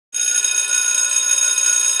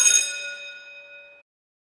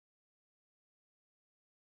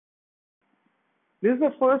This is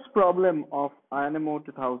the first problem of INMO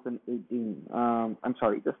 2018. I'm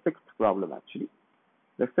sorry, the sixth problem actually.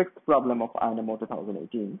 The sixth problem of INMO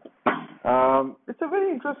 2018. It's a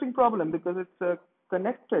very interesting problem because it's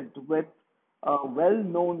connected with a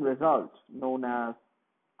well-known result known as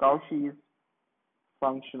Cauchy's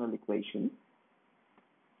functional equation.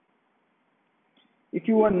 If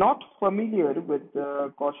you are not familiar with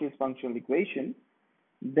Cauchy's functional equation,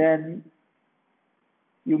 then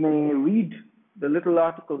you may read the little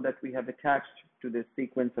article that we have attached to this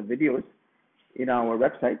sequence of videos in our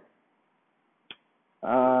website.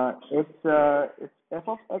 It's f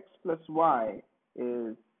of x plus y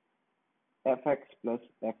is fx plus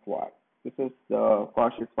fy. This is the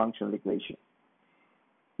Cauchy's functional equation.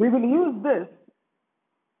 We will use this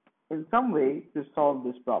in some way to solve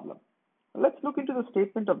this problem. Let's look into the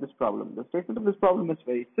statement of this problem. The statement of this problem is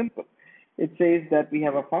very simple. It says that we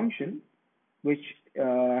have a function which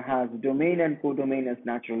has domain and codomain as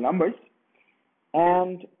natural numbers,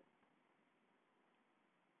 and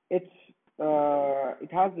it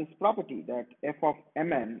has this property that f of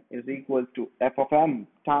mn is equal to f of m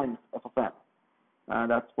times f of m.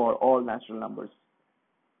 That's for all natural numbers.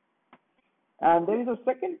 And there is a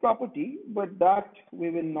second property, but that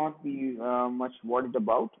we will not be much worried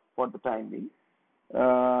about for the time being.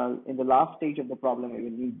 In the last stage of the problem, we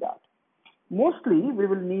will need that. Mostly, we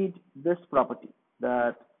will need this property,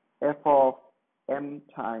 that f of m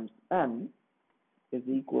times n is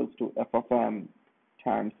equals to f of m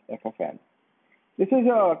times f of n. This is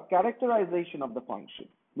a characterization of the function.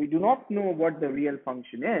 We do not know what the real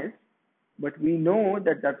function is, but we know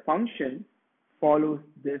that that function follows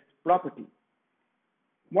this property.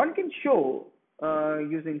 One can show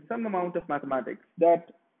using some amount of mathematics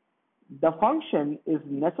that the function is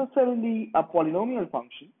necessarily a polynomial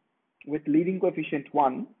function with leading coefficient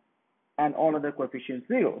 1 and all other coefficients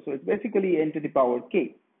 0. So it's basically n to the power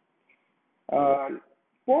k.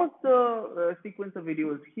 Pause the sequence of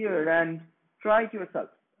videos here and try it yourself.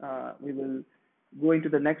 We will go into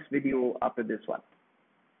the next video after this one.